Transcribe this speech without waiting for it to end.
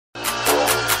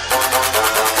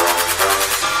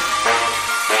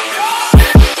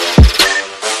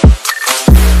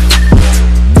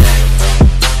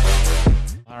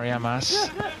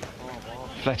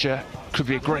Fletcher, could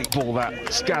be a great ball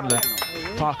that. Scanlon,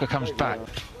 Parker comes back.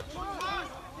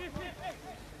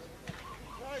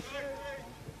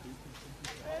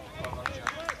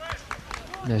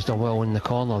 He's done well in the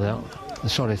corner there.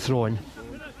 Sorry, throwing.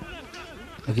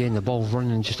 Again, the ball's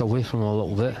running just away from him a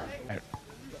little bit.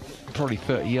 Probably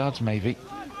 30 yards maybe.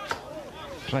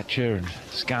 Fletcher and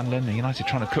Scanlon, and United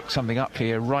trying to cook something up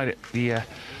here right at the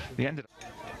end of it.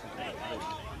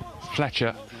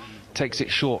 Fletcher takes it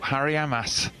short. Harry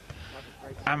Amas.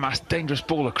 Amas, dangerous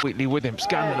baller, quickly with him.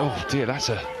 Scanlon, oh dear, that's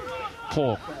a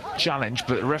poor challenge,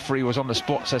 but the referee was on the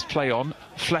spot, says play on.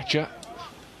 Fletcher.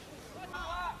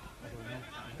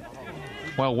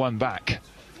 Well won back.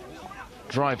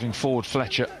 Driving forward,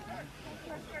 Fletcher.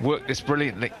 Worked this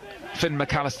brilliantly. Finn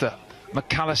McAllister.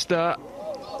 McAllister.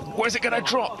 Where's it going to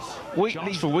drop?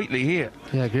 Wheatley for Wheatley here.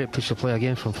 Yeah, great piece of play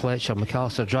again from Fletcher.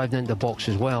 McAllister driving into the box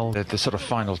as well. The sort of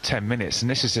final 10 minutes,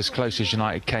 and this is as close as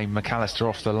United came. McAllister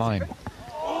off the line.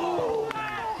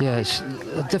 Yeah, it's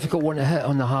a difficult one to hit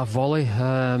on the half volley.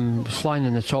 Flying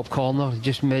in the top corner,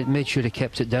 just made sure he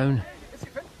kept it down.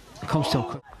 Comes to him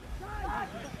quick.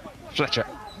 Fletcher.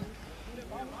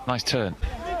 Nice turn.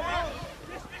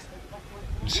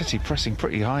 City pressing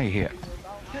pretty high here.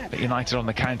 But United on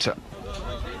the counter.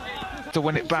 To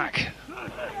win it back.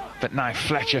 But now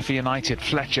Fletcher for United.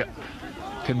 Fletcher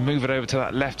can move it over to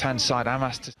that left-hand side.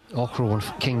 Amas. Okro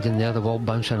and Kingdon there, the ball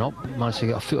bouncing up. Managed to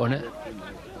get a foot on it.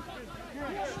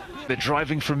 They're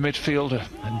driving from midfield.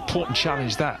 An important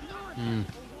challenge that.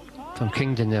 From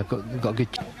Kingdon there, got a good...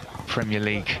 Premier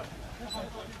League.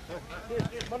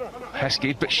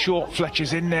 Heskey, but short.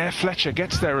 Fletcher's in there. Fletcher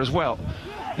gets there as well.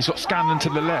 He's got Scanlon to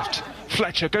the left.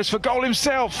 Fletcher goes for goal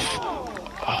himself.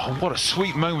 Oh, what a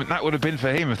sweet moment that would have been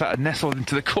for him if that had nestled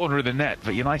into the corner of the net.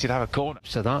 But United have a corner.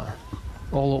 So that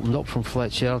all opened up from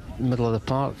Fletcher, middle of the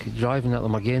park, driving at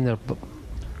them again. They're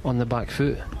on the back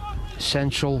foot.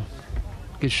 Central.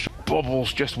 Good.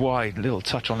 Bobbles just wide. Little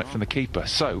touch on it from the keeper.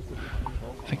 So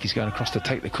I think he's going across to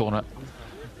take the corner.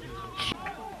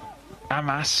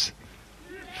 Amas.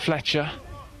 Fletcher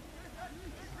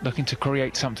looking to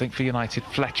create something for United.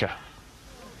 Fletcher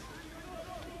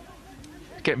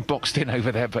getting boxed in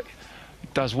over there, but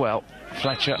does well.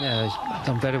 Fletcher. Yeah, he's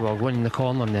done very well, winning the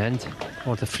corner in the end,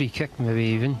 or the free kick maybe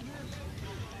even.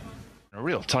 A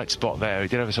real tight spot there. He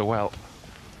did ever so well.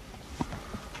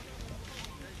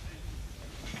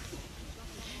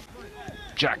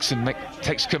 Jackson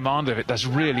takes command of it. Does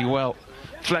really well.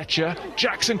 Fletcher.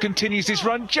 Jackson continues his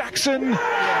run. Jackson!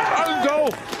 Own goal!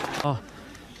 Oh.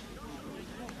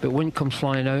 But Wink comes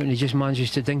flying out and he just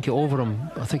manages to dink it over him.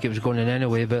 I think it was going in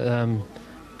anyway, but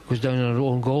goes down on a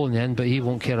own goal in the end, but he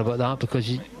won't care about that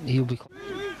because he'll be...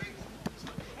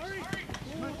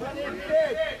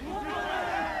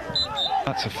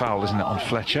 That's a foul, isn't it, on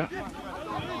Fletcher?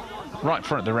 Right in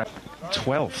front of the ref.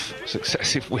 12th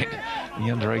successive win in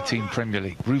the Under-18 Premier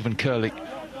League. Reuben Curley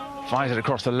fires it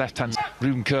across the left-hand.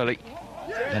 Reuben Curley.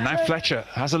 And now Fletcher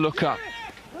has a look up.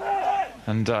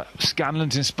 And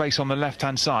Scanlon's in space on the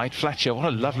left-hand side. Fletcher, what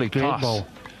a lovely pass. Ball.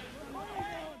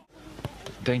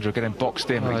 Danger of getting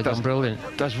boxed in. Oh, he does brilliant.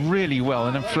 Does really well.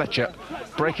 And then Fletcher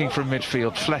breaking from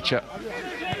midfield. Fletcher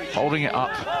holding it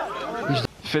up.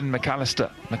 Finn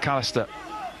McAllister. McAllister.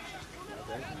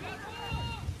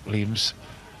 Williams.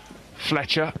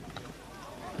 Fletcher.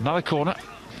 Another corner.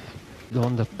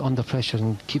 Under pressure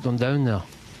and keep them down there.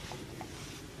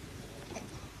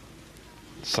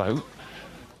 So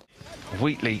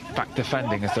Wheatley back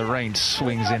defending as the rain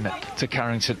swings in to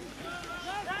Carrington.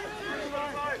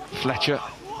 Fletcher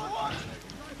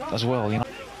as well, you know.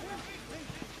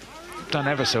 Done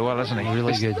ever so well, hasn't he?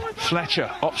 Really good.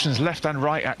 Fletcher, options left and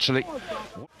right actually.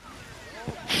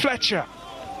 Fletcher!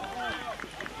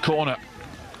 Corner.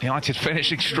 United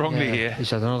finishing strongly here. He's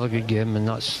had another good game, and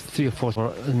that's 3 or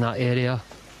 4 in that area.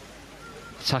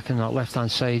 Attacking that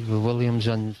left-hand side with Williams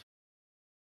and...